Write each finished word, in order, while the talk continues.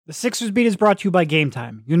The Sixers Beat is brought to you by Game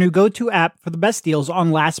Time, your new go-to app for the best deals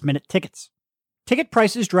on last-minute tickets. Ticket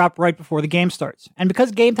prices drop right before the game starts, and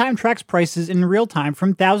because Game Time tracks prices in real time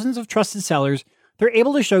from thousands of trusted sellers, they're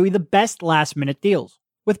able to show you the best last-minute deals,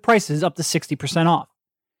 with prices up to 60% off.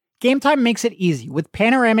 Game Time makes it easy with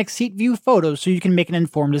panoramic seat view photos so you can make an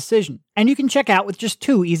informed decision, and you can check out with just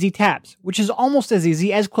 2 easy taps, which is almost as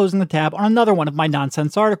easy as closing the tab on another one of my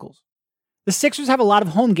nonsense articles. The Sixers have a lot of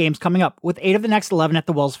home games coming up, with 8 of the next 11 at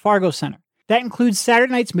the Wells Fargo Center. That includes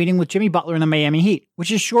Saturday night's meeting with Jimmy Butler and the Miami Heat, which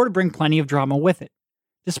is sure to bring plenty of drama with it.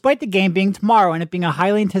 Despite the game being tomorrow and it being a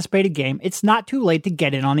highly anticipated game, it's not too late to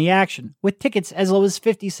get in on the action, with tickets as low as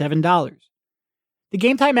 $57. The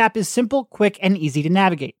Game Time app is simple, quick, and easy to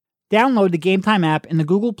navigate. Download the Game Time app in the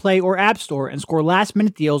Google Play or App Store and score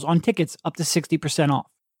last-minute deals on tickets up to 60% off.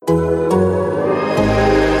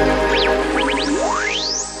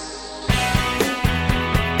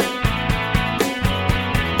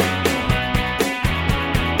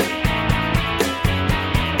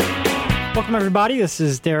 Welcome, everybody. This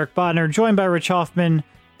is Derek Bodner, joined by Rich Hoffman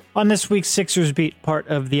on this week's Sixers Beat, part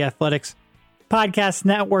of the Athletics Podcast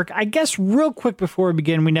Network. I guess real quick before we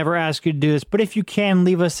begin, we never ask you to do this, but if you can,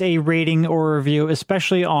 leave us a rating or a review,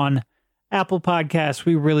 especially on Apple Podcasts.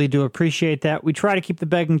 We really do appreciate that. We try to keep the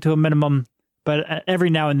begging to a minimum, but every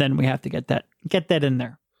now and then we have to get that in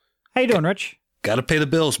there. How you doing, Rich? Got to pay the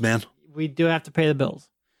bills, man. We do have to pay the bills.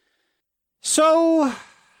 So,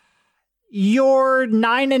 your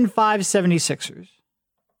 9-5 76ers.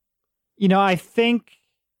 You know, I think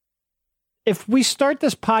if we start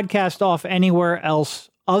this podcast off anywhere else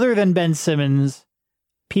other than Ben Simmons,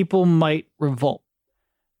 people might revolt.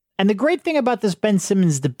 And the great thing about this Ben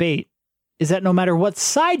Simmons debate is that no matter what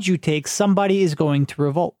side you take, somebody is going to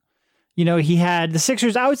revolt. You know, he had the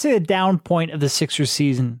Sixers, I would say the down point of the Sixers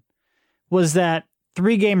season was that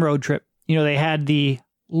 3-game road trip. You know, they had the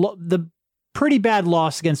pretty bad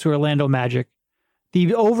loss against the Orlando Magic,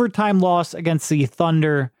 the overtime loss against the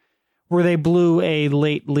Thunder, where they blew a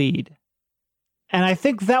late lead. And I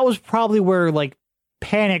think that was probably where, like,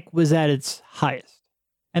 panic was at its highest.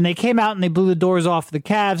 And they came out and they blew the doors off the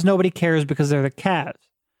Cavs. Nobody cares because they're the Cavs.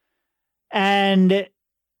 And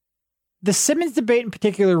the Simmons debate in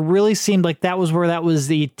particular really seemed like that was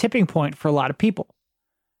the tipping point for a lot of people.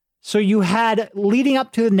 So you had, leading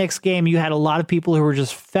up to the Knicks game, you had a lot of people who were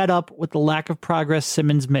just fed up with the lack of progress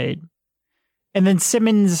Simmons made. And then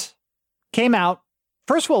Simmons came out,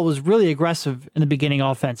 first of all, was really aggressive in the beginning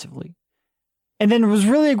offensively. And then was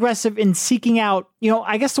really aggressive in seeking out, you know,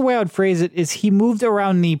 I guess the way I would phrase it is he moved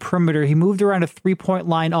around the perimeter. He moved around a 3-point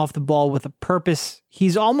line off the ball with a purpose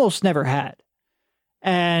he's almost never had.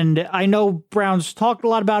 And I know Brown's talked a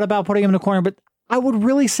lot about putting him in the corner, but I would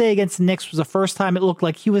really say against the Knicks was the first time it looked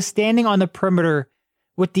like he was standing on the perimeter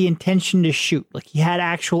with the intention to shoot. Like he had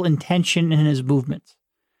actual intention in his movements.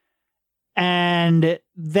 And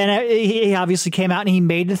then he obviously came out and he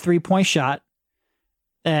made the 3-point shot.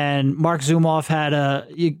 And Mark Zumoff had a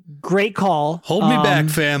great call. Hold me back,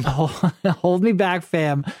 fam. Hold me back,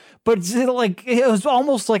 fam. But it's like it was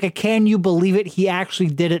almost like a can you believe it? He actually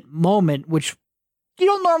did it moment, which you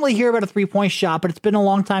don't normally hear about a 3-point shot, but it's been a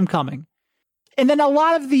long time coming. And then a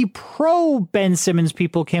lot of the pro Ben Simmons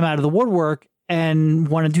people came out of the woodwork and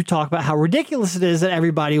wanted to talk about how ridiculous it is that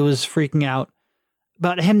everybody was freaking out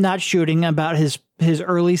about him not shooting, about his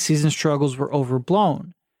early season struggles were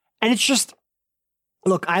overblown. And it's just,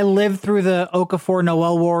 look, I lived through the Okafor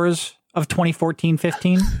Noel wars of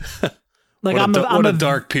 2014-15. Like what a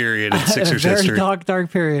dark period in Sixers history. Dark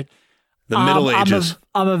period. The Middle Ages.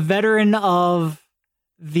 I'm a veteran of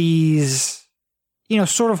these, you know,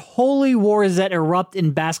 sort of holy wars that erupt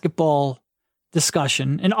in basketball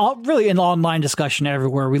discussion and really in online discussion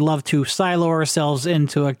everywhere. We love to silo ourselves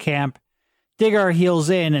into a camp, dig our heels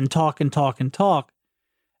in and talk and talk and talk.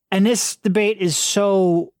 And this debate is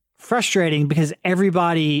so frustrating because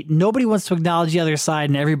nobody wants to acknowledge the other side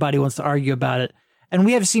and everybody wants to argue about it. And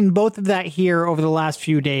we have seen both of that here over the last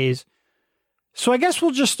few days. So I guess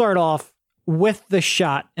we'll just start off with the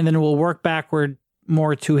shot and then we'll work backward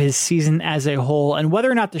more to his season as a whole and whether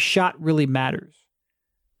or not the shot really matters.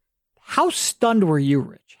 How stunned were you,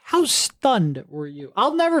 Rich? How stunned were you?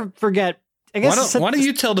 I'll never forget. I guess why don't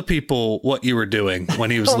you tell the people what you were doing when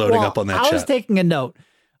he was loading up on that shot? I was taking a note.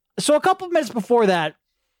 So a couple of minutes before that,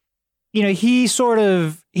 you know, he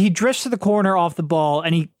drifts to the corner off the ball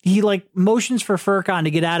and he like motions for Furkan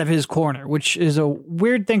to get out of his corner, which is a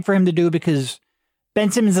weird thing for him to do because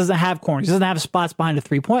Ben Simmons doesn't have corners. He doesn't have spots behind a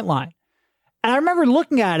 3-point line. And I remember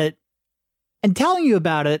looking at it and telling you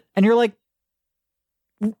about it. And you're like,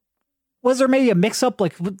 was there maybe a mix up?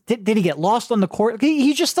 Like, did he get lost on the court?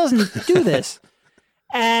 He just doesn't do this.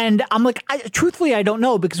 And I'm like, truthfully, I don't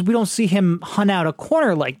know because we don't see him hunt out a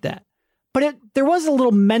corner like that. But there was a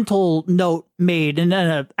little mental note made and then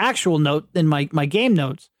an actual note in my game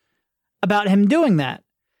notes about him doing that.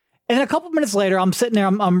 And then a couple minutes later, I'm sitting there,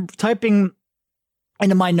 I'm typing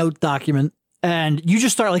into my note document, and you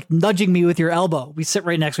just start like nudging me with your elbow. We sit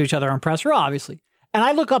right next to each other on press row, obviously. And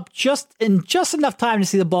I look up just enough time to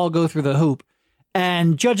see the ball go through the hoop.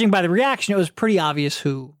 And judging by the reaction, it was pretty obvious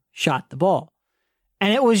who shot the ball.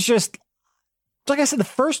 And it was just, like I said, the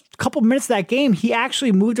first couple minutes of that game, he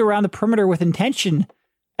actually moved around the perimeter with intention.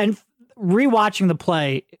 And rewatching the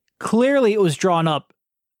play, clearly it was drawn up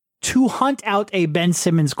to hunt out a Ben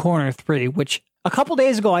Simmons corner three, which a couple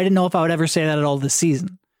days ago, I didn't know if I would ever say that at all this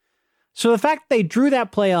season. So the fact that they drew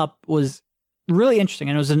that play up was really interesting.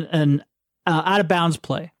 And it was an out of bounds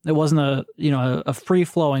play. It wasn't a free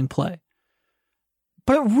flowing play.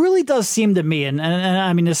 But it really does seem to me, and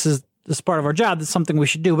I mean, this is part of our job. That's something we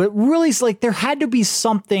should do. But it really is like there had to be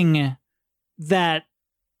something that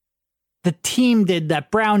the team did, that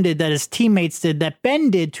Brown did, that his teammates did, that Ben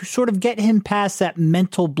did to sort of get him past that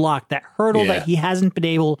mental block, that hurdle that he hasn't been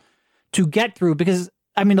able to get through. Because,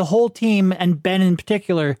 I mean, the whole team and Ben in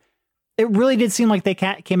particular, it really did seem like they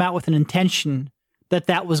came out with an intention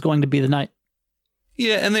that was going to be the night.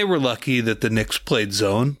 Yeah, and they were lucky that the Knicks played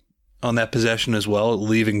zone on that possession as well,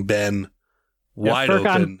 leaving Ben wide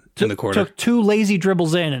open in the corner. Took two lazy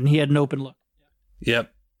dribbles in, and he had an open look.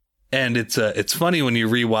 Yep. And it's funny when you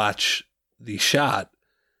rewatch the shot,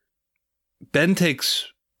 Ben takes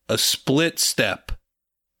a split step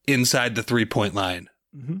inside the 3-point line,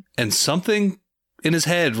 and something in his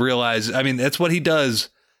head realized, I mean, that's what he does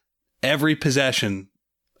every possession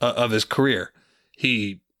of his career.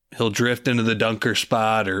 He'll drift into the dunker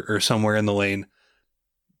spot or somewhere in the lane.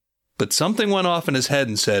 But something went off in his head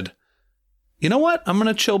and said, you know what? I'm going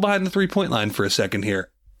to chill behind the 3-point line for a second here.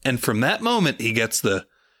 And from that moment, he gets the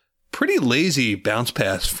pretty lazy bounce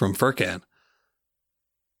pass from Furkan.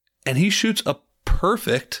 And he shoots a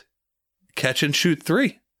perfect catch and shoot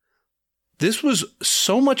three. This was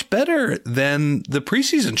so much better than the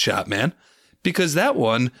preseason shot, man. Because that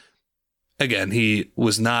one, again, he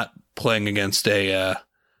was not playing against an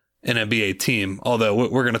NBA team, although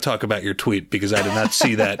we're going to talk about your tweet because I did not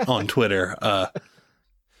see that on Twitter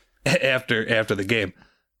after the game.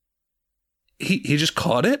 He just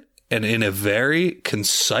caught it and in a very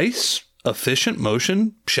concise, efficient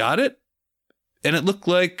motion, shot it, and it looked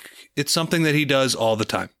like it's something that he does all the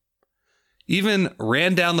time. Even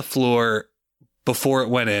ran down the floor before it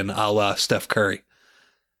went in, a la Steph Curry.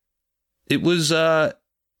 It was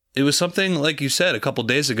something, like you said, a couple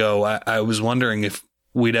days ago, I was wondering if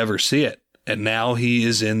we'd ever see it. And now he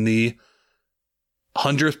is in the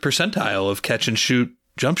 100th percentile of catch and shoot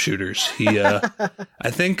jump shooters. He, I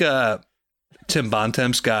think Tim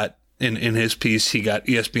Bontemps got in his piece, he got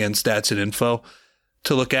ESPN stats and info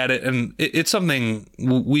to look at it. And it's something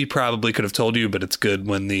we probably could have told you, but it's good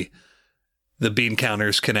when the bean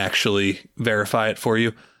counters can actually verify it for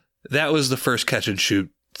you. That was the first catch and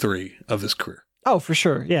shoot three of his career. Oh, for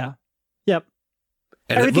sure. Yeah. Yep.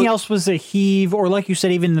 And everything else was a heave, or like you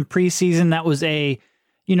said, even in the preseason, that was a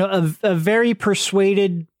very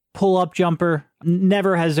persuaded pull-up jumper.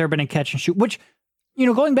 Never has there been a catch and shoot, which,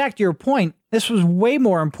 going back to your point, this was way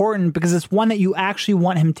more important because it's one that you actually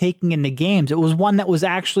want him taking into games. It was one that was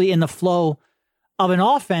actually in the flow of an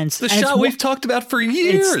offense. The shot we've talked about for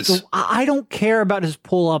years. I don't care about his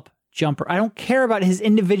pull-up jumper. I don't care about his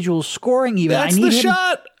individual scoring even. That's the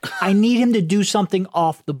shot. I need him to do something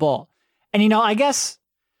off the ball. And, I guess,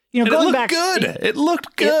 going back. It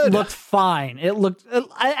looked good. It looked fine.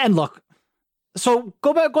 So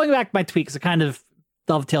going back to my tweet, because it kind of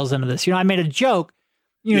dovetails into this. I made a joke,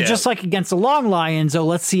 just like against the Long Lions,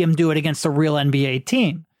 let's see him do it against a real NBA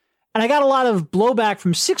team. And I got a lot of blowback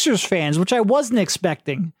from Sixers fans, which I wasn't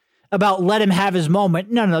expecting, about let him have his moment.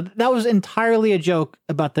 No, that was entirely a joke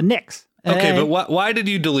about the Knicks. Okay, but why did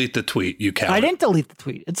you delete the tweet, you coward? I didn't delete the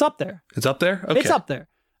tweet. It's up there. It's up there? Okay. It's up there.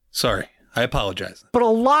 Sorry. I apologize. But a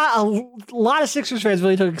lot of Sixers fans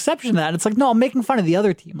really took exception to that. And it's like, no, I'm making fun of the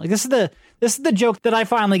other team. Like this is the joke that I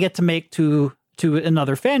finally get to make to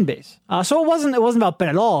another fan base. So it wasn't about Ben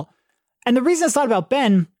at all. And the reason it's not about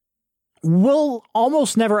Ben, we'll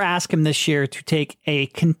almost never ask him this year to take a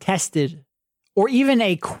contested or even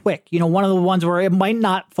a quick, one of the ones where it might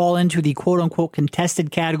not fall into the quote unquote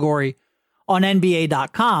contested category on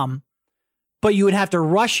NBA.com, but you would have to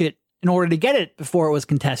rush it in order to get it before it was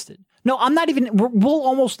contested. No, we'll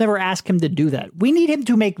almost never ask him to do that. We need him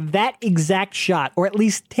to make that exact shot, or at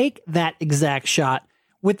least take that exact shot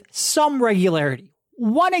with some regularity.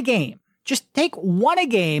 One a game. Just take one a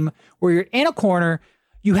game where you're in a corner,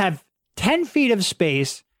 you have 10 feet of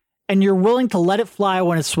space and you're willing to let it fly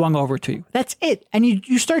when it's swung over to you. That's it. And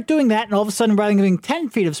you start doing that, and all of a sudden, rather than giving 10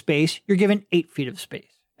 feet of space, you're given 8 feet of space.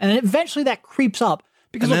 And then eventually that creeps up.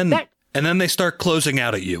 Because and then they start closing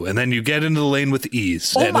out at you, and then you get into the lane with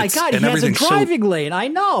ease. Oh my God, he has a driving lane, I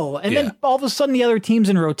know. And then all of a sudden the other team's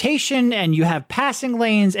in rotation, and you have passing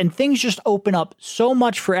lanes, and things just open up so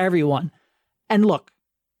much for everyone. And look,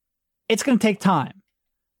 it's going to take time.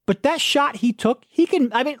 But that shot he took,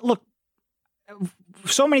 look,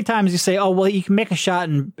 so many times you say, oh, well, you can make a shot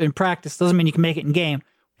in practice. Doesn't mean you can make it in game.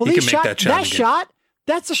 Well, he can make that shot.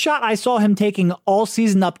 That's a shot I saw him taking all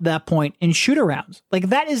season up to that point in shoot-arounds. Like,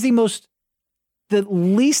 that is the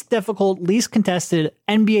least difficult, least contested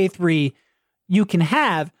NBA 3 you can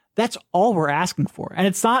have. That's all we're asking for. And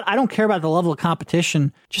it's not, I don't care about the level of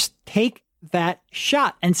competition. Just take that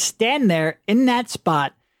shot and stand there in that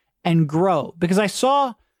spot and grow. Because I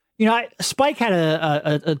saw, Spike had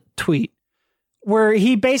a tweet where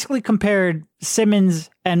he basically compared Simmons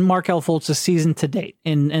and Markelle Fultz's season to date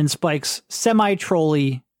in Spike's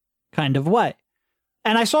semi-trolly kind of way.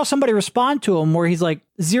 And I saw somebody respond to him where he's like,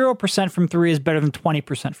 0% from 3 is better than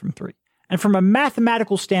 20% from 3. And from a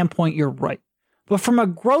mathematical standpoint, you're right. But from a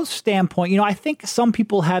growth standpoint, I think some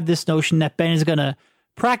people have this notion that Ben is going to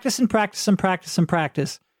practice and practice and practice and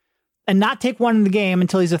practice and not take one in the game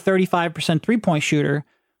until he's a 35% three-point shooter.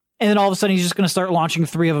 And then all of a sudden he's just going to start launching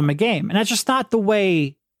 3 of them a game. And that's just not the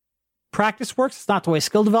way practice works. It's not the way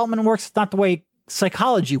skill development works. It's not the way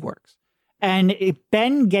psychology works. And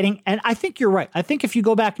and I think you're right. I think if you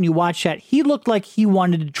go back and you watch that, he looked like he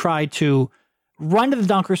wanted to try to run to the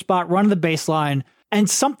dunker spot, run to the baseline, and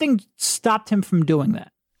something stopped him from doing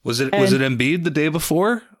that. Was it Embiid the day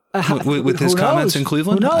before with his comments in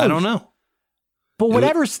Cleveland? I don't know. But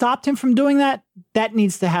whatever stopped him from doing that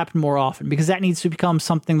needs to happen more often, because that needs to become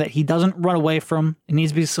something that he doesn't run away from. It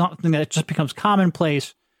needs to be something that just becomes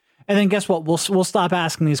commonplace. And then guess what? We'll stop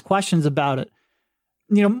asking these questions about it.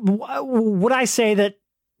 Would I say that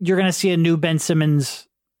you're going to see a new Ben Simmons?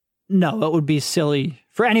 No, it would be silly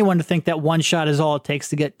for anyone to think that one shot is all it takes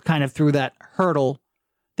to get kind of through that hurdle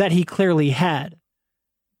that he clearly had.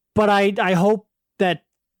 But I hope that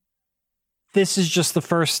this is just the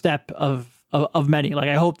first step of many. Like,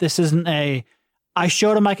 I hope this isn't I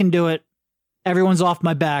showed him I can do it. Everyone's off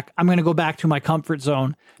my back. I'm going to go back to my comfort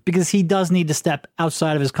zone, because he does need to step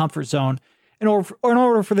outside of his comfort zone in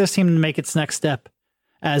order for this team to make its next step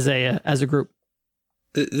as a group.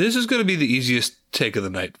 This is going to be the easiest take of the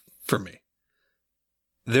night for me.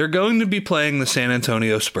 They're going to be playing the San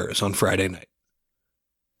Antonio Spurs on Friday night.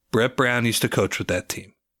 Brett Brown used to coach with that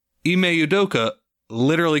team. Ime Udoka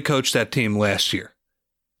literally coached that team last year.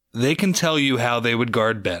 They can tell you how they would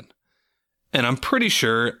guard Ben. And I'm pretty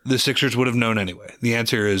sure the Sixers would have known anyway. The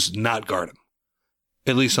answer is not guard him,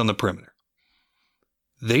 at least on the perimeter.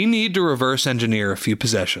 They need to reverse engineer a few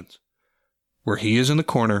possessions where he is in the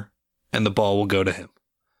corner and the ball will go to him.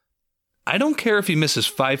 I don't care if he misses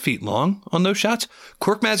 5 feet long on those shots.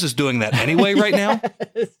 Korkmaz is doing that anyway right now.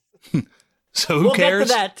 So who cares? We'll get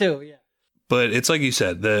to that too, yeah. But it's like you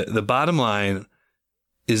said, the bottom line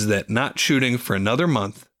is that not shooting for another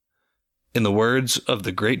month, in the words of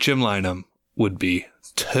the great Jim Lynam, would be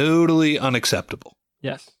totally unacceptable.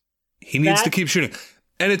 Yes. He needs to keep shooting.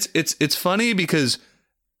 And it's funny because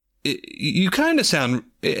you kind of sound,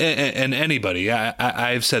 and anybody,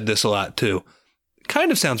 I've said this a lot too,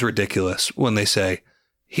 kind of sounds ridiculous when they say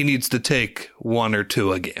he needs to take 1 or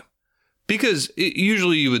 2 a game. Because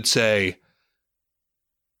usually you would say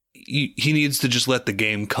he needs to just let the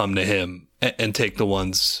game come to him and take the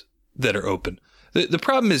ones that are open. The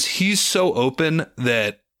problem is he's so open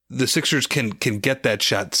that the Sixers can get that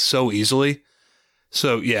shot so easily.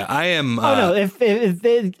 So yeah, I am. No! If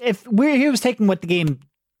he was taking what the game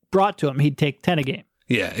brought to him, he'd take 10 a game.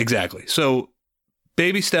 Yeah, exactly. So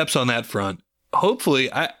baby steps on that front. Hopefully,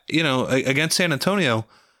 against San Antonio,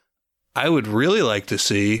 I would really like to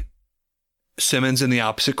see Simmons in the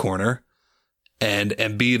opposite corner and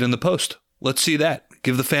Embiid in the post. Let's see that.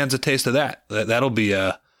 Give the fans a taste of that. That'll be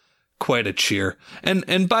quite a cheer.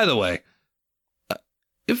 And by the way,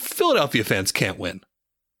 if Philadelphia fans can't win,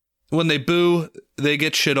 when they boo, they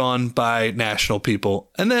get shit on by national people.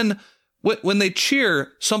 And then when they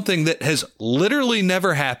cheer something that has literally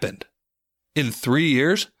never happened in 3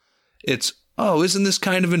 years, it's, oh, isn't this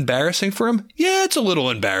kind of embarrassing for him? Yeah, it's a little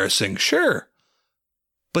embarrassing, sure.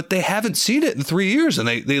 But they haven't seen it in 3 years, and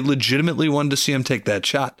they legitimately wanted to see him take that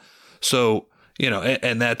shot. So,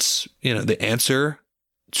 and that's, the answer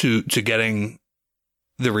to getting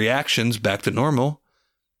the reactions back to normal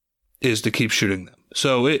is to keep shooting them.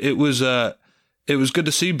 So it was it was good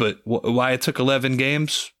to see, but why it took 11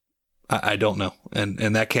 games, I don't know.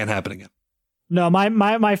 And that can't happen again. No,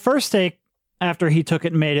 my first take after he took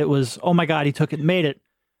it and made it was, oh my God, he took it and made it.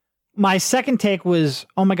 My second take was,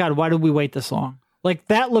 oh my God, why did we wait this long? Like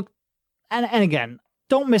that looked, and again,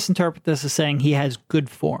 don't misinterpret this as saying he has good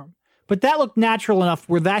form, but that looked natural enough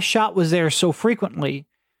where that shot was there so frequently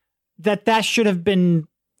that should have been,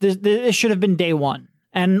 it should have been day one.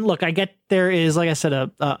 And look, I get there is, like I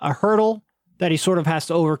said, a hurdle that he sort of has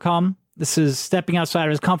to overcome. This is stepping outside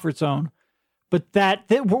of his comfort zone, but that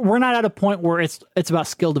we're not at a point where it's about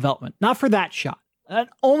skill development. Not for that shot.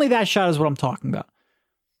 Only that shot is what I'm talking about.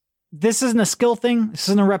 This isn't a skill thing. This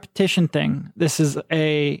isn't a repetition thing. This is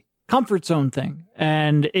a comfort zone thing.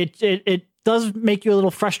 And it does make you a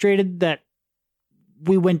little frustrated that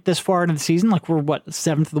we went this far into the season. Like we're,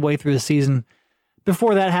 seventh of the way through the season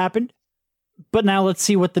before that happened. But now let's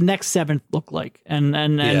see what the next seventh look like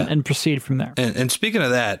and proceed from there. And speaking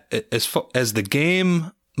of that, as the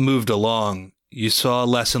game moved along, you saw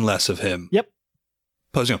less and less of him. Yep.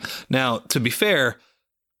 Posing. Now, to be fair,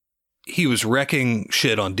 he was wrecking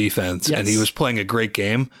shit on defense, and he was playing a great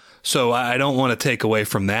game. So I don't want to take away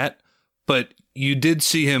from that. But you did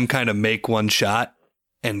see him kind of make one shot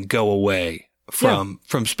and go away from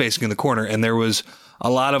spacing in the corner. And there was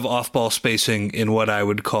a lot of off-ball spacing in what I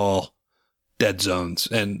would call dead zones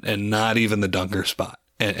and not even the dunker spot.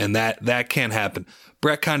 And that can't happen.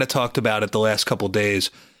 Brett kind of talked about it the last couple of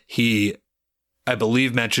days. He, I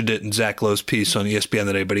believe, mentioned it in Zach Lowe's piece on ESPN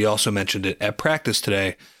today, but he also mentioned it at practice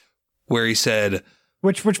today, where he said,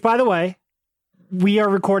 which by the way, we are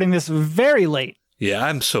recording this very late. Yeah,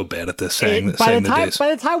 I'm so bad at this saying the days.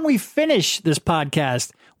 By the time we finish this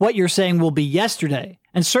podcast, what you're saying will be yesterday.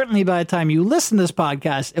 And certainly by the time you listen to this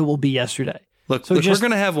podcast, it will be yesterday. Look, we're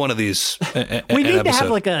going to have one of these. We need to have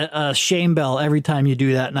like a shame bell every time you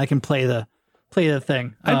do that, and I can play the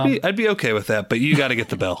thing. I'd be okay with that, but you got to get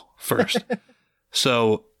the bell first.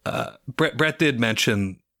 So Brett did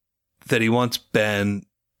mention that he wants Ben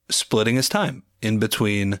splitting his time in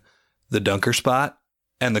between the dunker spot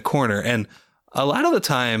and the corner. And a lot of the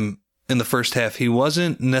time in the first half, he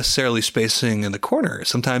wasn't necessarily spacing in the corner.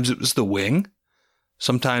 Sometimes it was the wing.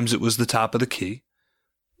 Sometimes it was the top of the key.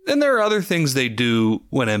 And there are other things they do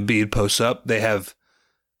when Embiid posts up. They have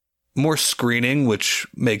more screening, which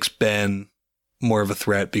makes Ben more of a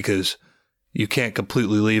threat because you can't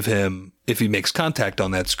completely leave him if he makes contact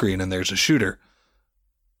on that screen and there's a shooter.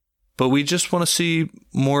 But we just want to see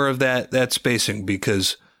more of that spacing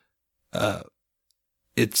because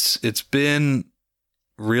it's been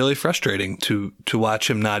really frustrating to watch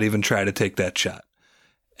him not even try to take that shot.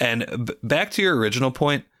 And back to your original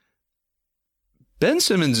point, Ben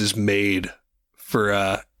Simmons is made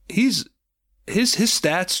for his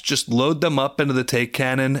stats, just load them up into the take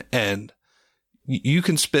cannon and you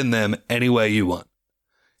can spin them any way you want.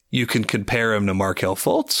 You can compare him to Markelle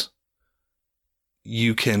Fultz.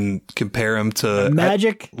 You can compare him to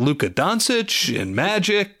Magic, Luka Doncic and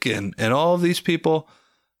Magic and all of these people.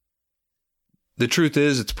 The truth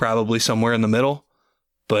is it's probably somewhere in the middle,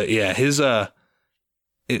 but yeah, I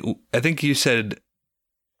think you said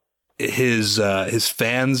his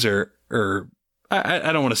fans are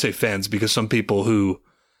I don't want to say fans because some people who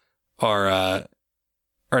are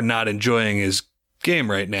not enjoying his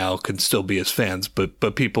game right now can still be his fans,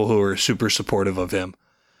 but people who are super supportive of him,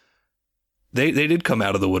 they did come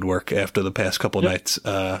out of the woodwork after the past couple nights.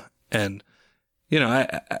 And you know,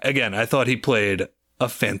 I thought he played a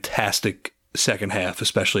fantastic second half,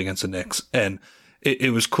 especially against the Knicks. And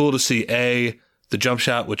it was cool to see the jump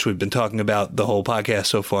shot, which we've been talking about the whole podcast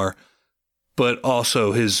so far, but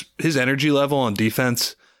also his energy level on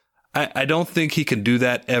defense. I don't think he can do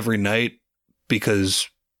that every night because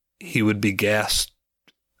he would be gassed,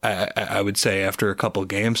 I would say, after a couple of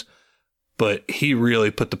games. But he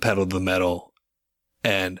really put the pedal to the metal,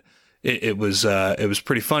 and it was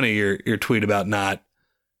pretty funny. Your tweet about not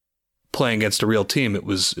playing against a real team. It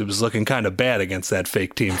was looking kind of bad against that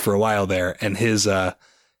fake team for a while there, and his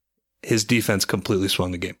defense completely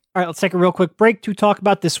swung the game. All right, let's take a real quick break to talk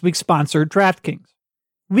about this week's sponsor, DraftKings.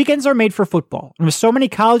 Weekends are made for football, and with so many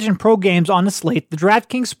college and pro games on the slate, the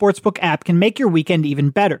DraftKings Sportsbook app can make your weekend even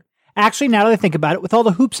better. Actually, now that I think about it, with all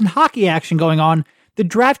the hoops and hockey action going on, the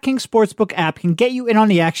DraftKings Sportsbook app can get you in on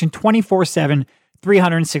the action 24/7,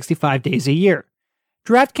 365 days a year.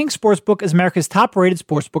 DraftKings Sportsbook is America's top-rated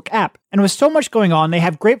sportsbook app, and with so much going on, they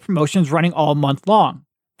have great promotions running all month long.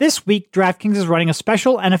 This week, DraftKings is running a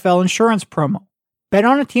special NFL insurance promo. Bet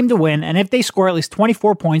on a team to win, and if they score at least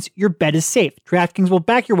 24 points, your bet is safe. DraftKings will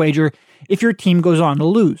back your wager if your team goes on to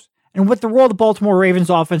lose. And with the role the Baltimore Ravens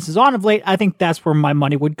offense is on of late, I think that's where my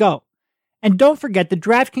money would go. And don't forget, the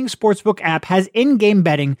DraftKings Sportsbook app has in-game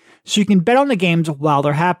betting, so you can bet on the games while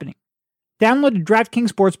they're happening. Download the DraftKings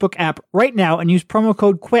Sportsbook app right now and use promo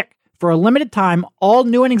code QUICK. For a limited time, all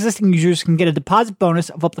new and existing users can get a deposit bonus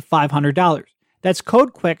of up to $500. That's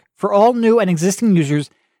code QUICK for all new and existing users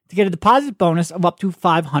to get a deposit bonus of up to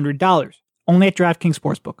 $500. Only at DraftKings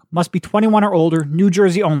Sportsbook. Must be 21 or older, New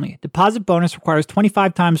Jersey only. Deposit bonus requires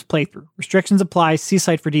 25 times playthrough. Restrictions apply. See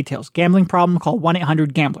site for details. Gambling problem? Call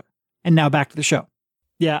 1-800-GAMBLER. And now back to the show.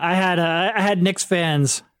 Yeah, I had Knicks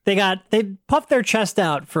fans. They puffed their chest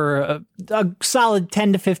out for a solid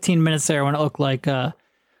 10 to 15 minutes there when it looked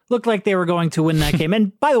like they were going to win that game.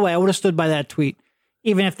 And by the way, I would have stood by that tweet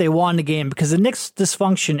even if they won the game, because the Knicks'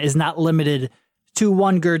 dysfunction is not limited to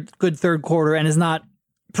one good third quarter and is not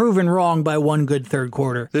proven wrong by one good third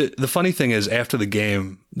quarter. The funny thing is, after the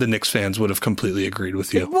game, the Knicks fans would have completely agreed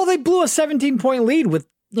with you. Well, they blew a 17-point lead with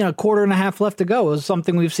a quarter and a half left to go. It was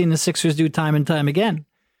something we've seen the Sixers do time and time again.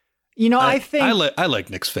 I think I like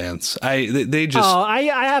Knicks fans. They just I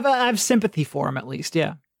have sympathy for them, at least.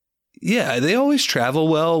 Yeah, they always travel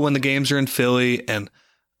well when the games are in Philly, and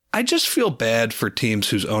I just feel bad for teams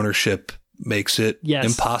whose ownership makes it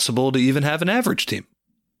impossible to even have an average team.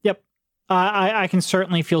 Yep, I can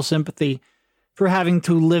certainly feel sympathy for having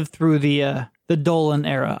to live through the Dolan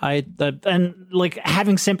era. And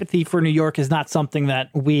having sympathy for New York is not something that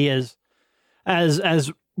we as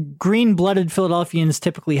green-blooded Philadelphians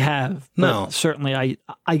typically have. But no, certainly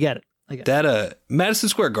I get it. That Madison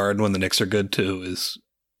Square Garden when the Knicks are good too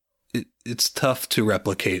it's tough to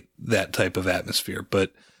replicate that type of atmosphere.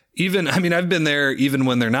 But I've been there even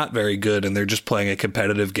when they're not very good and they're just playing a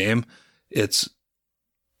competitive game. It's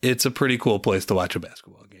a pretty cool place to watch a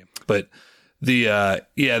basketball game. But they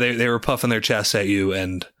were puffing their chests at you,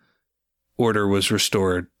 and order was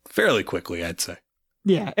restored fairly quickly, I'd say.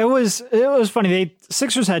 Yeah, it was funny.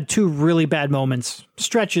 Sixers had two really bad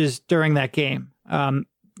stretches during that game.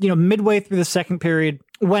 Midway through the second period,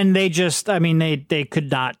 when they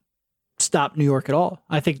could not stop New York at all.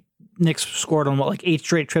 I think Knicks scored on 8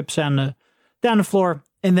 straight trips down the floor,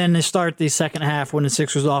 and then they start the second half when the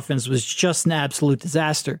Sixers offense was just an absolute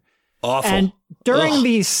disaster. Awful. And during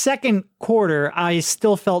the second quarter, I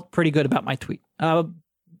still felt pretty good about my tweet.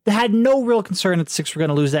 Had no real concern that the Sixers were going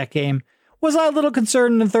to lose that game. Was I a little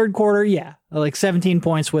concerned in the third quarter? Yeah. 17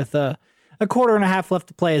 points with a quarter and a half left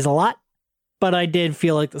to play is a lot, but I did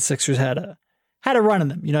feel like the Sixers had a run in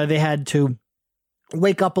them. They had to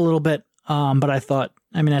wake up a little bit, but I thought,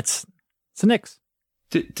 it's the Knicks.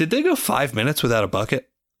 Did they go 5 minutes without a bucket?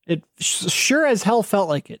 It sure as hell felt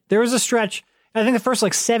like it. There was a stretch, I think the first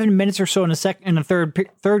 7 minutes or so in the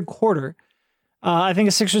third quarter, I think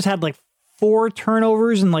the Sixers had 4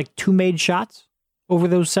 turnovers and 2 made shots over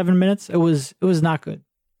those 7 minutes. It was not good.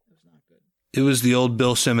 It was the old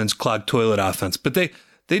Bill Simmons clogged toilet offense, but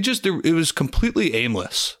it was completely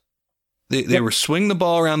aimless. They were swinging the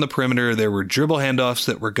ball around the perimeter. There were dribble handoffs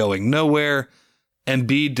that were going nowhere.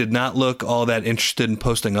 Embiid did not look all that interested in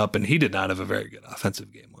posting up, and he did not have a very good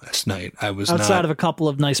offensive game last night. Outside of a couple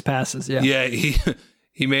of nice passes, yeah. Yeah,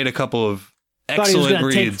 he made a couple of excellent reads. Thought he was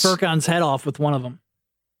going to take Furkan's head off with one of them.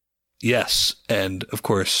 Yes, and of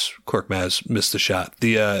course, Korkmaz missed the shot.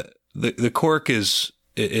 The cork it's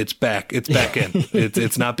back. It's back in.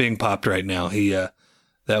 It's not being popped right now.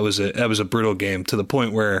 That was a brutal game to the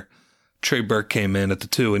point where Trey Burke came in at the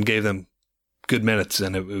 2 and gave them good minutes,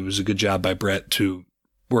 and it was a good job by Brett to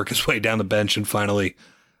work his way down the bench and finally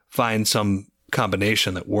find some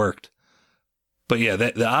combination that worked. But yeah,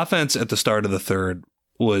 the offense at the start of the third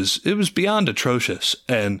was beyond atrocious,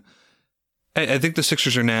 and I think the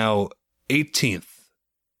Sixers are now 18th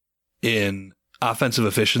in offensive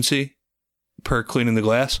efficiency per cleaning the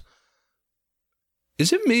glass.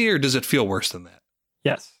 Is it me, or does it feel worse than that?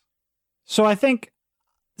 Yes. So I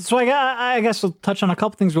guess we'll touch on a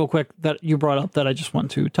couple things real quick that you brought up that I just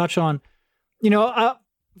want to touch on.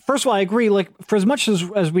 First of all, I agree. For as much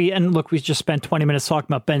as we just spent 20 minutes talking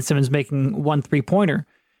about Ben Simmons making 1 3-pointer,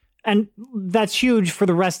 and that's huge for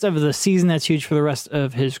the rest of the season. That's huge for the rest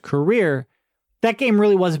of his career. That game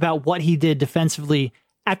really was about what he did defensively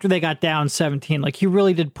after they got down 17. He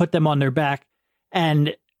really did put them on their back.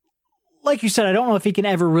 And like you said, I don't know if he can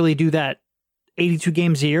ever really do that 82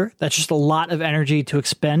 games a year. That's just a lot of energy to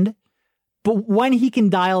expend. But when he can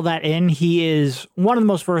dial that in, he is one of the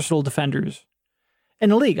most versatile defenders in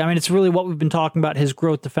the league. It's really what we've been talking about, his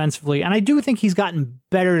growth defensively. And I do think he's gotten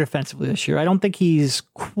better defensively this year. I don't think he's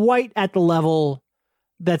quite at the level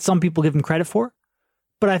that some people give him credit for,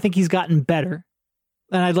 but I think he's gotten better.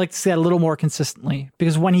 And I'd like to see that a little more consistently,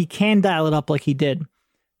 because when he can dial it up like he did,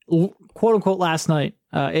 quote unquote, last night,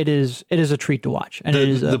 it is a treat to watch, and it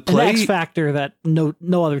is an X factor that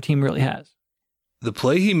no other team really has. The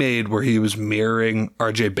play he made where he was mirroring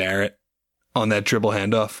RJ Barrett on that dribble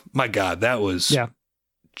handoff, my God, that was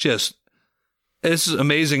just, it's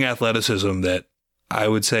amazing athleticism that I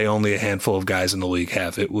would say only a handful of guys in the league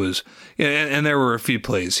have. It was, and there were a few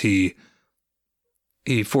plays. He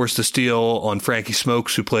forced a steal on Frankie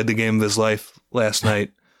Smokes, who played the game of his life last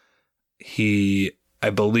night. I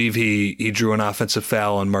believe he drew an offensive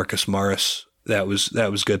foul on Marcus Morris. That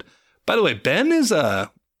was good. By the way, Ben is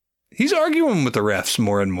he's arguing with the refs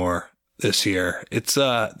more and more this year. It's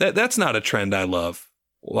that's not a trend I love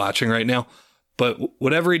watching right now. But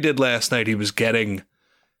whatever he did last night, he was getting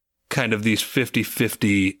kind of these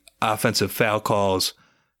 50-50 offensive foul calls,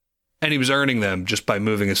 and he was earning them just by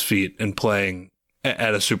moving his feet and playing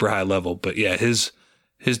at a super high level. But yeah, his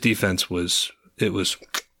defense was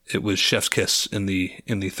chef's kiss in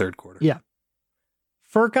the third quarter. Yeah.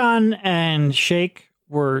 Furkan and Shake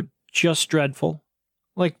were just dreadful.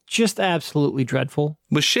 Like, just absolutely dreadful.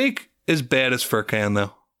 Was Shake as bad as Furkan,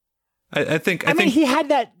 though? I think he had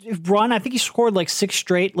that run. I think he scored like 6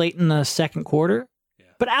 straight late in the second quarter. Yeah.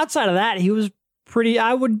 But outside of that, he was pretty,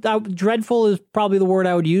 dreadful is probably the word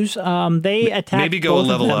I would use. They attacked maybe go a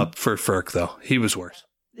level up for Furk, though. He was worse.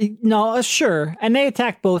 No, sure. And they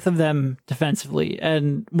attacked both of them defensively.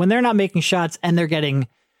 And when they're not making shots and they're getting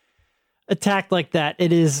attacked like that,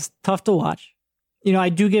 it is tough to watch. I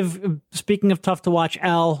do give, speaking of tough to watch,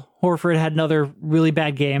 Al Horford had another really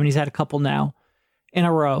bad game, and he's had a couple now in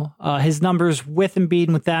a row. His numbers with Embiid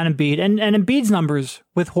and without Embiid, and Embiid's numbers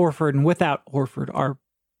with Horford and without Horford are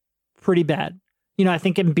pretty bad. I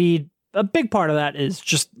think Embiid, a big part of that is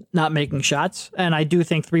just not making shots. And I do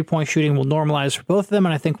think 3-point shooting will normalize for both of them.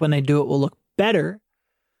 And I think when they do, it will look better.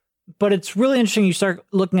 But it's really interesting. You start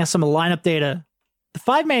looking at some of the lineup data. The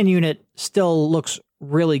 5-man unit still looks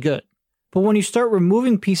really good. But when you start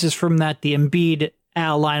removing pieces from that, the Embiid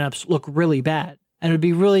Al lineups look really bad. And it would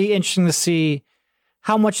be really interesting to see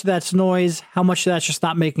how much of that's noise, how much of that's just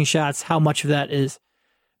not making shots, how much of that is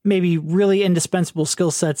maybe really indispensable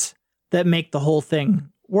skill sets that make the whole thing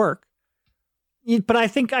work. But I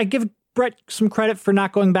think I give Brett some credit for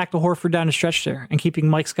not going back to Horford down the stretch there and keeping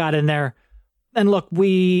Mike Scott in there. And look,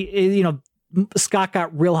 Scott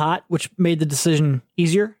got real hot, which made the decision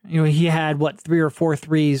easier. He had 3 or 4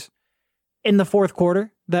 threes in the fourth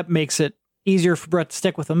quarter. That makes it easier for Brett to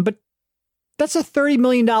stick with him. But that's a $30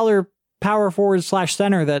 million power forward /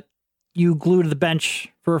 center that you glue to the bench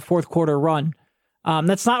for a fourth quarter run.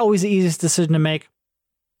 That's not always the easiest decision to make.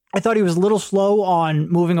 I thought he was a little slow on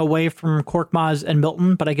moving away from Korkmaz and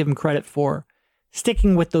Milton, but I give him credit for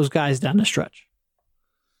sticking with those guys down the stretch.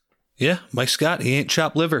 Yeah, Mike Scott, he ain't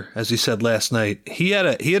chopped liver, as he said last night. He had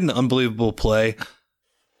an unbelievable play.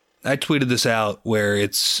 I tweeted this out where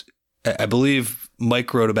I believe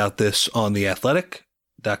Mike wrote about this on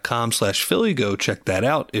theathletic.com/Philly. Go check that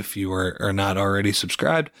out if you are not already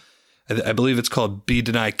subscribed. I believe it's called Be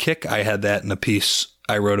Deny Kick. I had that in a piece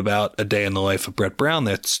I wrote about A Day in the Life of Brett Brown.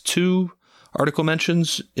 That's 2 article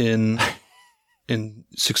mentions in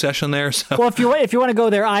succession there. So. Well, if you want to go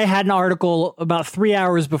there, I had an article about 3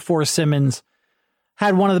 hours before Simmons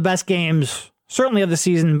had one of the best games, certainly of the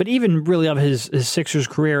season, but even really of his Sixers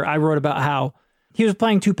career. I wrote about how he was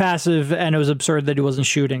playing too passive and it was absurd that he wasn't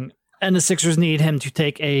shooting. And the Sixers need him to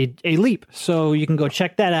take a leap. So you can go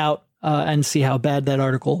check that out and see how bad that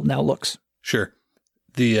article now looks. Sure.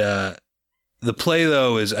 The play,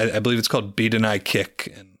 though, is I believe it's called Be Deny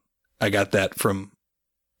Kick, and I got that from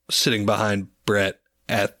sitting behind Brett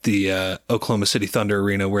at the Oklahoma City Thunder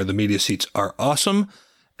Arena, where the media seats are awesome,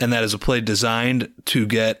 and that is a play designed to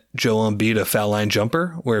get Joel Embiid a foul line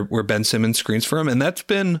jumper, where Ben Simmons screens for him, and it's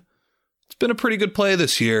been a pretty good play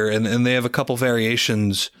this year, and they have a couple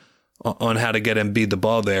variations on how to get Embiid the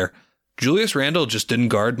ball there. Julius Randle just didn't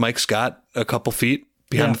guard Mike Scott a couple feet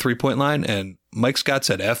behind the 3-point line, and Mike Scott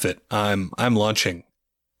said, "F it, I'm launching,"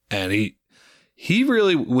 and he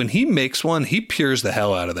really, when he makes one, he peers the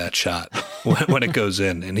hell out of that shot when it goes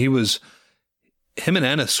in, and him and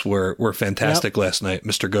Ennis were fantastic last night,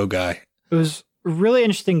 Mr. Go Guy. It was a really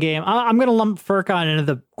interesting game. I'm going to lump Furkan into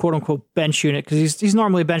the quote unquote bench unit because he's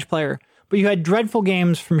normally a bench player, but you had dreadful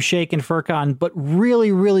games from Shake and Furkan, but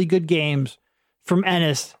really, really good games from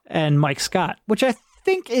Ennis and Mike Scott, which I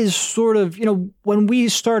think is sort of, when we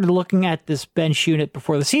started looking at this bench unit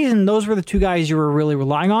before the season, those were the 2 guys you were really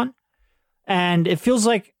relying on. And it feels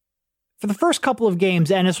like for the first couple of games,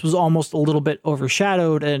 Ennis was almost a little bit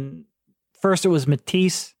overshadowed. And first it was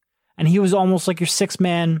Matisse, and he was almost like your 6th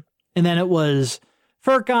man. And then it was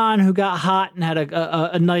Furkan, who got hot and had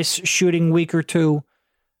a nice shooting week or 2.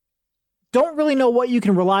 don't really know what you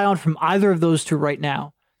can rely on from either of those two right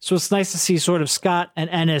now. So it's nice to see sort of Scott and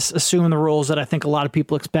Ennis assume the roles that I think a lot of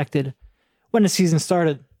people expected when the season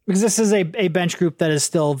started. Because this is a bench group that is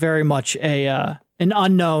still very much an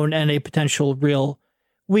unknown and a potential real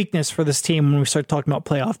weakness for this team when we start talking about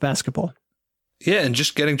playoff basketball. Yeah, and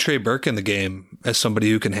just getting Trey Burke in the game as somebody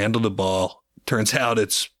who can handle the ball, turns out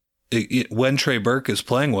when Trey Burke is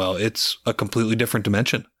playing well, it's a completely different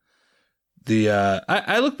dimension.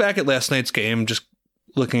 I look back at last night's game, just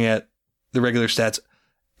looking at the regular stats.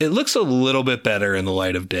 It looks a little bit better in the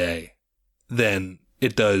light of day than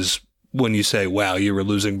it does when you say, wow, you were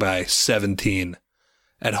losing by 17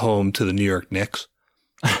 at home to the New York Knicks.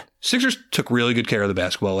 Sixers took really good care of the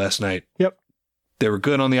basketball last night. Yep. They were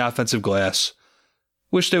good on the offensive glass.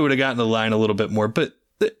 Wish they would have gotten the line a little bit more, but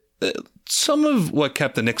some of what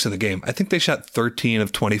kept the Knicks in the game, I think they shot 13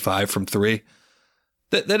 of 25 from three.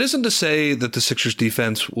 That isn't to say that the Sixers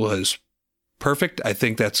defense was perfect. I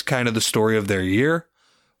think that's kind of the story of their year,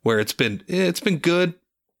 where it's been good,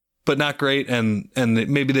 but not great, and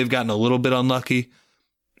maybe they've gotten a little bit unlucky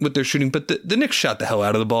with their shooting. But the Knicks shot the hell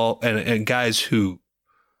out of the ball, and guys who,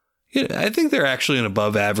 I think they're actually an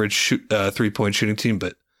above average 3-point shooting team.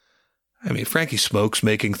 But I mean, Frankie Smokes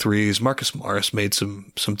making threes, Marcus Morris made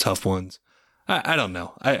some tough ones. I don't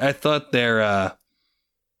know. I thought they're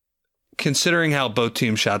considering how both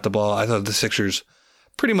teams shot the ball, I thought the Sixers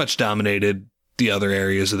pretty much dominated the other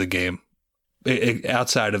areas of the game.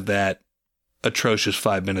 Outside of that atrocious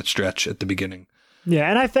 5-minute stretch at the beginning. Yeah,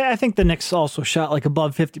 and I think the Knicks also shot like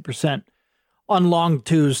above 50% on long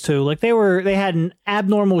twos too. Like they had an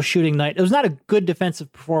abnormal shooting night. It was not a good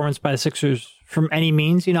defensive performance by the Sixers from any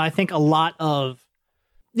means. I think I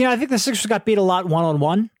think the Sixers got beat a lot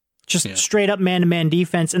one-on-one, just straight up man-to-man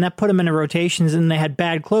defense, and that put them into rotations, and they had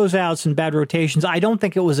bad closeouts and bad rotations. I don't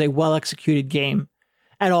think it was a well-executed game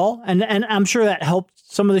at all, and I'm sure that helped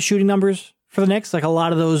some of the shooting numbers for the Knicks. Like a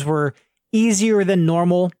lot of those were easier than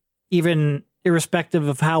normal, even irrespective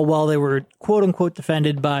of how well they were quote-unquote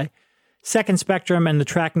defended by Second Spectrum and the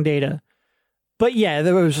tracking data. But yeah,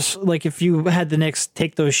 there was just, like, if you had the Knicks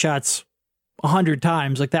take those shots 100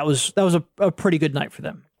 times, like that was a pretty good night for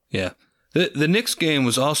them. Yeah. The Knicks game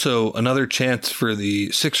was also another chance for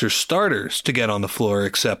the Sixers starters to get on the floor,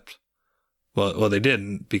 except, well, they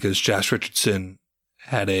didn't, because Josh Richardson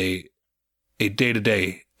had a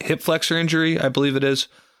day-to-day hip flexor injury, I believe it is.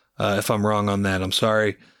 If I'm wrong on that, I'm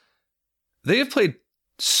sorry. They have played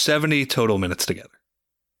 70 total minutes together.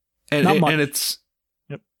 And it's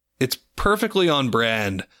perfectly on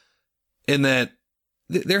brand in that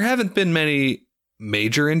there haven't been many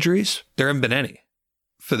major injuries. There haven't been any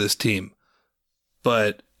for this team.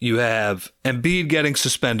 But you have Embiid getting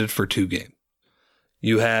suspended for 2 games.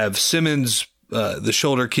 You have Simmons, the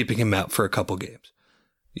shoulder keeping him out for a couple games.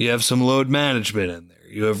 You have some load management in there.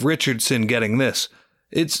 You have Richardson getting this.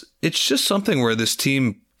 It's just something where this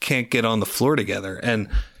team can't get on the floor together. And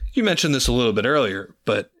you mentioned this a little bit earlier,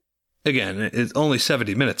 but again, it's only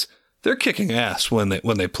 70 minutes. They're kicking ass when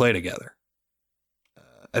they play together.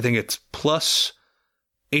 I think it's plus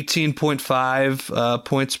 18.5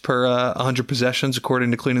 points per 100 possessions,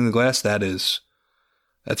 according to Cleaning the Glass. That's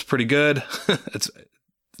pretty good. It's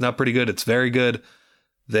not pretty good. It's very good.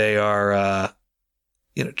 They are,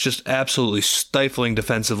 just absolutely stifling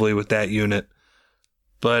defensively with that unit.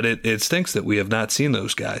 But it stinks that we have not seen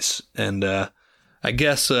those guys. And I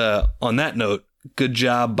guess on that note, good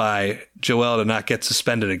job by Joel to not get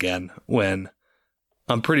suspended again, when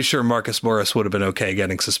I'm pretty sure Marcus Morris would have been okay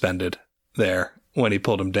getting suspended there when he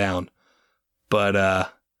pulled him down.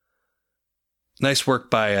 But nice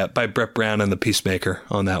work by Brett Brown and the Peacemaker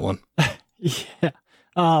on that one. Yeah.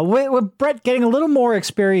 With Brett getting a little more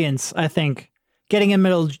experience, I think, getting in the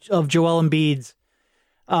middle of Joel Embiid's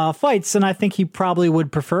fights, and I think he probably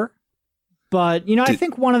would prefer. But, I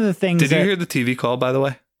think one of the things... Did you hear the TV call, by the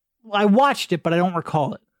way? I watched it, but I don't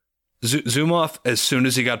recall it. Zumoff, as soon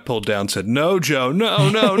as he got pulled down, said, "No, Joe,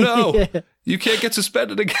 no. Yeah. You can't get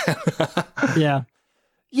suspended again." Yeah.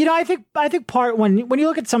 I think part when you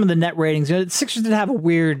look at some of the net ratings, the Sixers did have a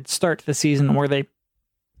weird start to the season where they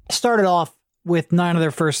started off with 9 of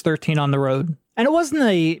their first 13 on the road. And it wasn't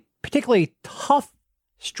a particularly tough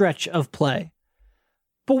stretch of play.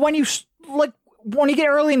 But when you get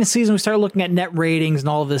early in the season, we start looking at net ratings and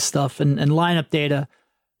all of this stuff and lineup data.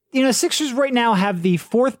 Sixers right now have the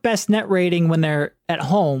 4th best net rating when they're at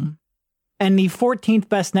home and the 14th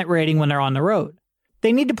best net rating when they're on the road.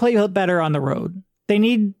 They need to play better on the road. They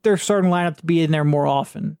need their starting lineup to be in there more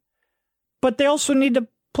often. But they also need to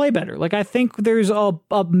play better. Like, I think there's a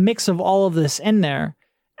mix of all of this in there.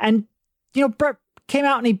 And, Brett came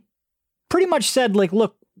out and he pretty much said, like,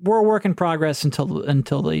 look, we're a work in progress until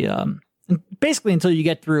basically until you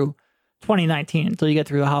get through 2019, until you get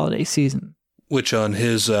through the holiday season. Which on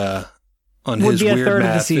his weird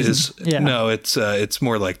math is no, it's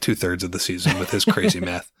more like 2/3 of the season with his crazy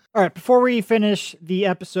math. All right, before we finish the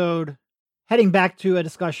episode, heading back to a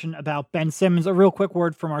discussion about Ben Simmons, a real quick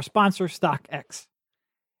word from our sponsor, StockX.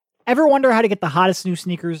 Ever wonder how to get the hottest new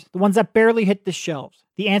sneakers, the ones that barely hit the shelves?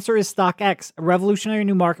 The answer is StockX, a revolutionary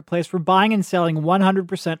new marketplace for buying and selling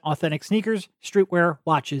 100% authentic sneakers, streetwear,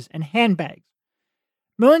 watches, and handbags.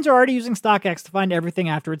 Millions are already using StockX to find everything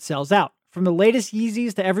after it sells out. From the latest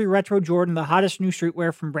Yeezys to every retro Jordan, the hottest new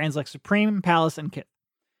streetwear from brands like Supreme, Palace, and Kith.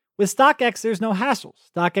 With StockX, there's no hassle.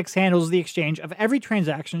 StockX handles the exchange of every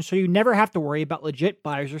transaction, so you never have to worry about legit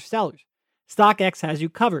buyers or sellers. StockX has you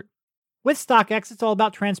covered. With StockX, it's all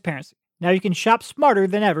about transparency. Now you can shop smarter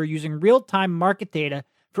than ever using real-time market data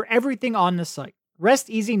for everything on the site.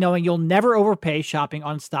 Rest easy knowing you'll never overpay shopping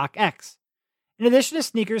on StockX. In addition to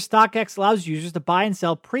sneakers, StockX allows users to buy and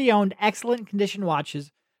sell pre-owned, excellent condition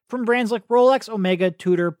watches from brands like Rolex, Omega,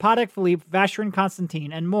 Tudor, Patek Philippe, Vacheron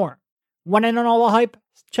Constantin, and more. Want in on all the hype?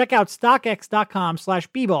 Check out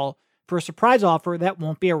StockX.com/bball for a surprise offer that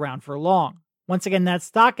won't be around for long. Once again,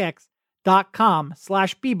 that's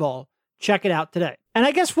StockX.com/bball. Check it out today. And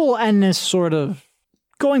I guess we'll end this sort of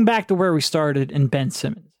going back to where we started in Ben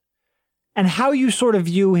Simmons and how you sort of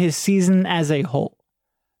view his season as a whole.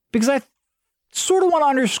 Because I sort of want to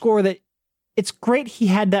underscore that it's great he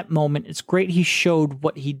had that moment. It's great he showed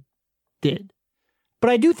what he did.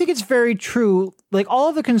 But I do think it's very true. Like all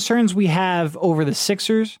of the concerns we have over the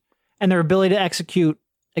Sixers and their ability to execute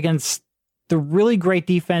against the really great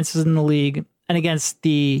defenses in the league and against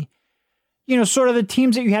the, sort of the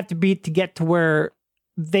teams that you have to beat to get to where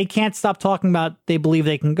they can't stop talking about they believe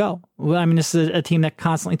they can go. Well, I mean, this is a team that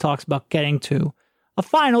constantly talks about getting to a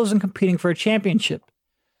finals and competing for a championship.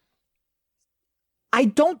 I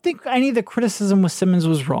don't think any of the criticism with Simmons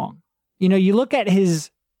was wrong. You look at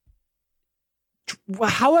his,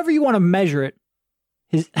 however you want to measure it,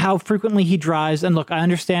 how frequently he drives. And look, I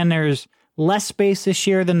understand there's less space this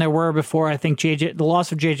year than there were before. I think the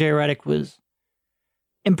loss of JJ Redick was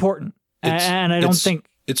important. And I don't think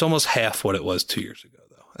it's almost half what it was 2 years ago,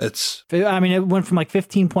 though. It went from like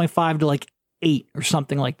 15.5 to like 8 or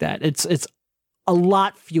something like that. It's a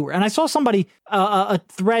lot fewer. And I saw somebody, a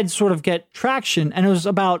thread sort of get traction, and it was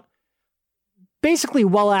about basically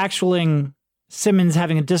actualing Simmons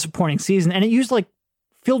having a disappointing season. And it used like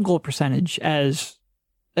field goal percentage as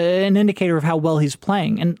an indicator of how well he's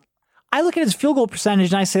playing. And I look at his field goal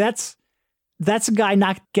percentage and I say, that's a guy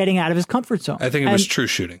not getting out of his comfort zone. I think it was true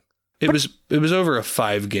shooting. It was over a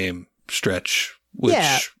 5-game stretch, which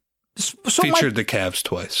featured the Cavs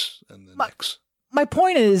twice and the Knicks. My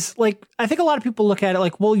point is, like, I think a lot of people look at it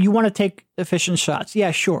like, well, you want to take efficient shots. Yeah,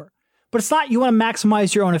 sure. But it's not you want to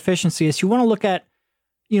maximize your own efficiency. It's you want to look at,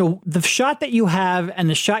 the shot that you have and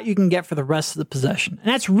the shot you can get for the rest of the possession.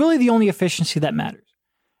 And that's really the only efficiency that matters.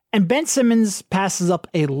 And Ben Simmons passes up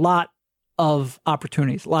a lot of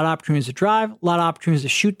opportunities. A lot of opportunities to drive, a lot of opportunities to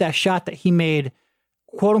shoot that shot that he made,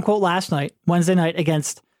 quote unquote, Wednesday night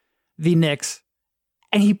against the Knicks.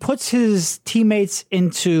 And he puts his teammates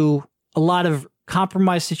into a lot of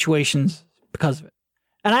compromised situations because of it.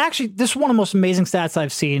 And this is one of the most amazing stats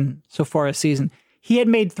I've seen so far this season. He had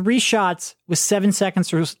made 3 shots with 7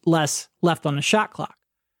 seconds or less left on the shot clock.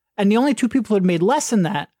 And the only 2 people who had made less than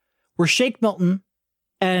that were Shake Milton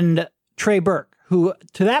and Trey Burke, who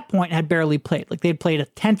to that point had barely played. Like they'd played a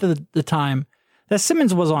 10th of the time that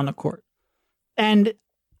Simmons was on the court. And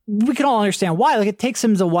we can all understand why. Like it takes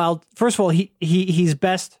him a while. First of all, he's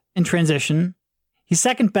best in transition. He's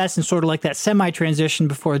second best in sort of like that semi-transition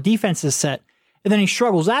before a defense is set. And then he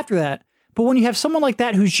struggles after that. But when you have someone like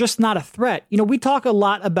that who's just not a threat, we talk a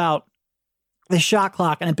lot about the shot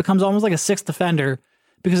clock and it becomes almost like a sixth defender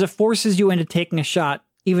because it forces you into taking a shot,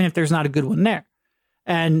 even if there's not a good one there.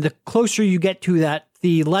 And the closer you get to that,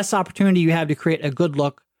 the less opportunity you have to create a good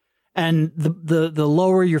look and the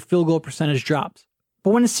lower your field goal percentage drops.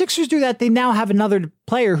 But when the Sixers do that, they now have another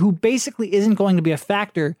player who basically isn't going to be a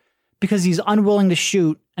factor because he's unwilling to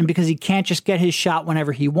shoot and because he can't just get his shot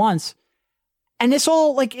whenever he wants. And it's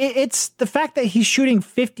all like, it's the fact that he's shooting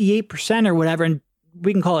 58% or whatever, and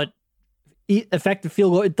we can call it effective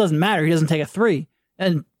field goal. It doesn't matter. He doesn't take a 3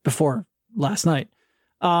 and before last night.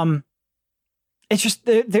 It's just,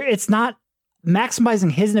 it's not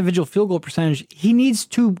maximizing his individual field goal percentage. He needs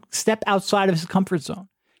to step outside of his comfort zone.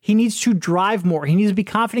 He needs to drive more. He needs to be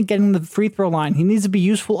confident getting the free throw line. He needs to be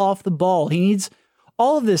useful off the ball. He needs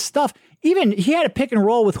all of this stuff. Even he had a pick and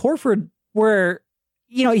roll with Horford where,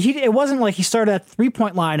 it wasn't like he started at the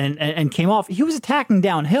 3-point line and came off. He was attacking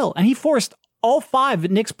downhill, and he forced all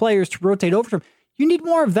 5 Knicks players to rotate over to him. You need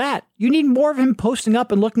more of that. You need more of him posting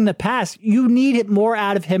up and looking to pass. You need it more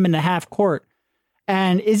out of him in the half court.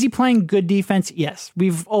 And is he playing good defense? Yes.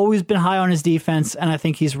 We've always been high on his defense, and I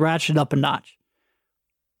think he's ratcheted up a notch.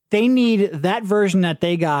 They need that version that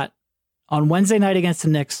they got on Wednesday night against the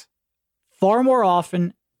Knicks far more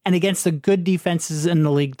often and against the good defenses in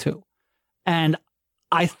the league too. And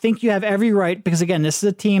I think you have every right, because again, this is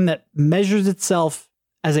a team that measures itself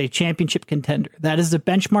as a championship contender. That is the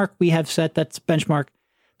benchmark we have set. That's the benchmark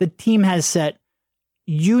the team has set.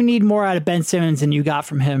 You need more out of Ben Simmons than you got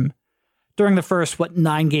from him during the first,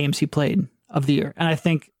 9 games he played of the year. And I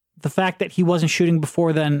think the fact that he wasn't shooting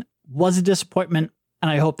before then was a disappointment. And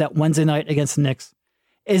I hope that Wednesday night against the Knicks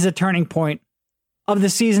is a turning point of the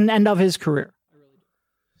season and of his career.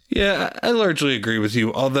 Yeah, I largely agree with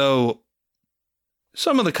you. Although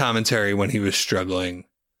some of the commentary when he was struggling,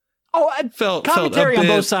 commentary on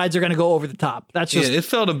both sides are going to go over the top. That's just it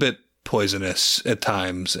felt a bit poisonous at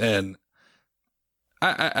times. And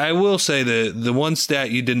I will say the one stat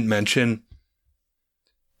you didn't mention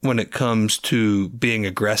when it comes to being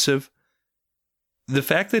aggressive, the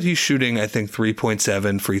fact that he's shooting, I think,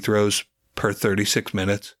 3.7 free throws per 36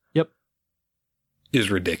 minutes. Yep. Is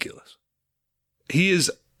ridiculous.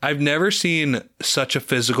 I've never seen such a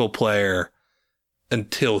physical player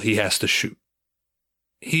until he has to shoot.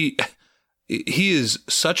 He is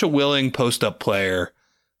such a willing post-up player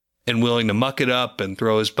and willing to muck it up and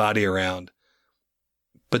throw his body around.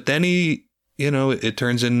 But then it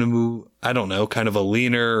turns into, I don't know, kind of a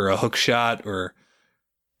leaner or a hook shot or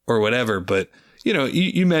whatever. But,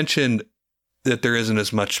 you mentioned that there isn't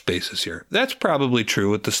as much space this year. That's probably true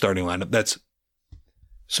with the starting lineup. That's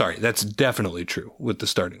definitely true with the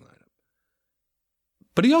starting lineup.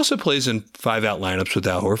 But he also plays in 5-out lineups with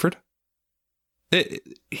Al Horford.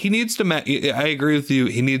 He needs to, I agree with you,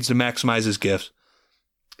 he needs to maximize his gifts.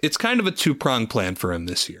 It's kind of a 2-pronged plan for him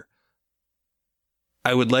this year.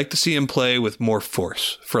 I would like to see him play with more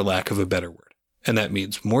force, for lack of a better word. And that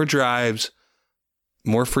means more drives,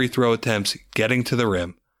 more free throw attempts, getting to the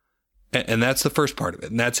rim. And that's the first part of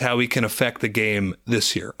it. And that's how he can affect the game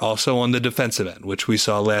this year. Also on the defensive end, which we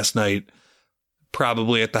saw last night,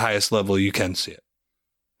 probably at the highest level you can see it.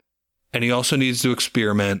 And he also needs to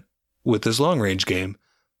experiment with his long-range game,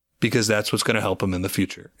 because that's what's going to help him in the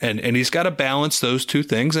future. And he's got to balance those two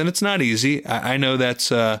things, and it's not easy. I know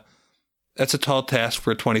that's a tall task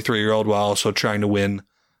for a 23-year-old while also trying to win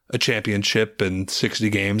a championship and 60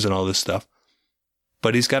 games and all this stuff.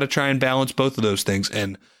 But he's got to try and balance both of those things.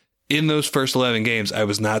 And in those first 11 games, I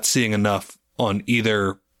was not seeing enough on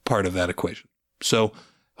either part of that equation. So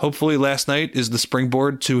hopefully last night is the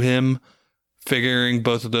springboard to him figuring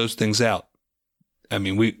both of those things out. I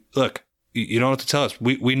mean, you don't have to tell us.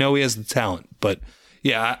 We know he has the talent. But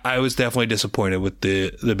yeah, I was definitely disappointed with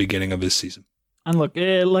the beginning of his season. And look,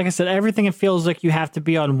 like I said, everything it feels like you have to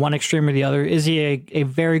be on one extreme or the other. Is he a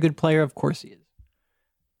very good player? Of course he is.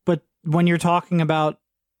 But when you're talking about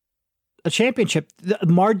a championship,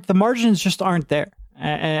 the margins just aren't there.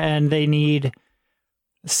 And they need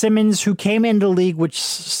Simmons, who came into the league with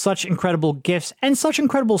such incredible gifts and such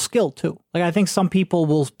incredible skill, too. Like, I think some people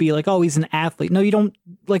will be like, oh, he's an athlete. No, you don't.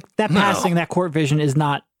 Like, that passing, that court vision is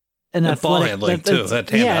not an athletic. Ball handling, too. That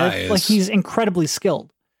hand eye is... like, he's incredibly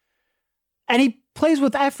skilled. And he plays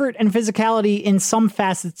with effort and physicality in some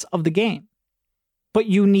facets of the game. But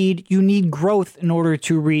you need growth in order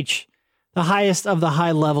to reach the highest of the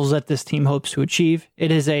high levels that this team hopes to achieve.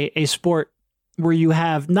 It is a sport where you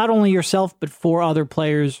have not only yourself, but 4 other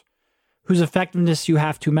players whose effectiveness you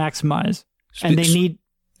have to maximize. And they need...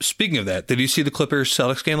 Speaking of that, did you see the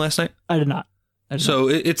Clippers-Celtics game last night? I did not. So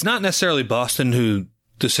it's not necessarily Boston who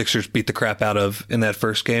the Sixers beat the crap out of in that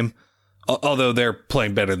first game, although they're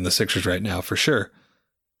playing better than the Sixers right now, for sure.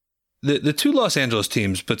 The 2 Los Angeles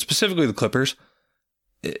teams, but specifically the Clippers,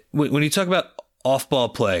 when you talk about off-ball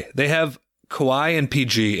play, they have Kawhi and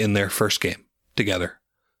PG in their first game together.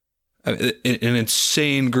 An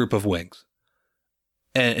insane group of wings.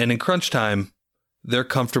 And in crunch time, they're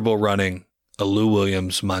comfortable running a Lou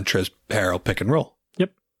Williams, Montrezl Harrell pick and roll.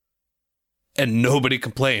 Yep. And nobody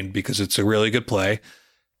complained because it's a really good play.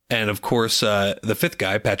 And of course, the 5th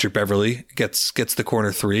guy, Patrick Beverley, gets the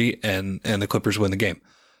corner 3 and the Clippers win the game.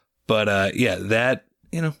 But yeah, that,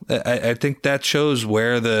 I think that shows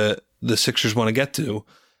where the Sixers want to get to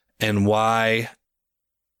and why,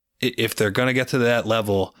 if they're going to get to that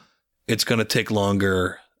level, it's going to take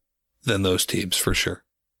longer than those teams for sure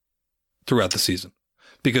throughout the season,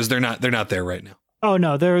 because they're not there right now. Oh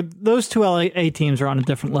no, those 2 LA teams are on a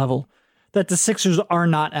different level. that the Sixers are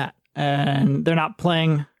not at. And they're not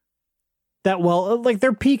playing that well. Like,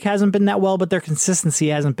 their peak hasn't been that well, but their consistency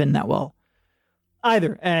hasn't been that well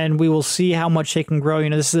either. And we will see how much they can grow. You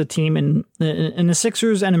know, this is a team in the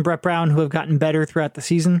Sixers and in Brett Brown who have gotten better throughout the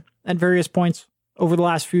season at various points over the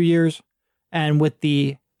last few years. And with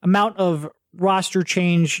the amount of roster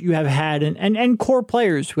change you have had and core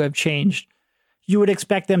players who have changed, you would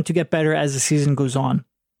expect them to get better as the season goes on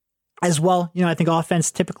as well. You know, I think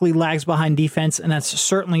offense typically lags behind defense, and that's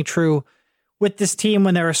certainly true with this team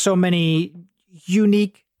when there are so many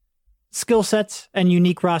unique skill sets and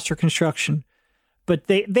unique roster construction. But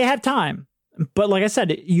they have time. But like I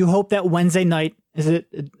said, you hope that Wednesday night, is it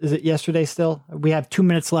yesterday still? We have 2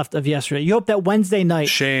 minutes left of yesterday. You hope that Wednesday night.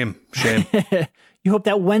 Shame. You hope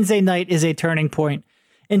that Wednesday night is a turning point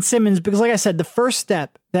in Simmons, because like I said, the first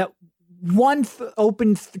step, that one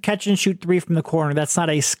open catch and shoot three from the corner, that's not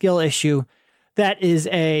a skill issue. That is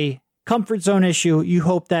a comfort zone issue. You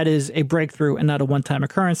hope that is a breakthrough and not a one-time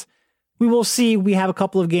occurrence. We will see. We have a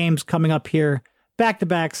couple of games coming up here,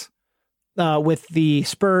 back-to-backs, with the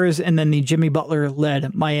Spurs and then the Jimmy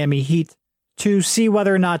Butler-led Miami Heat, to see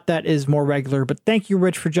whether or not that is more regular. But thank you,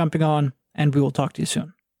 Rich, for jumping on, and we will talk to you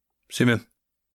soon. See you, man.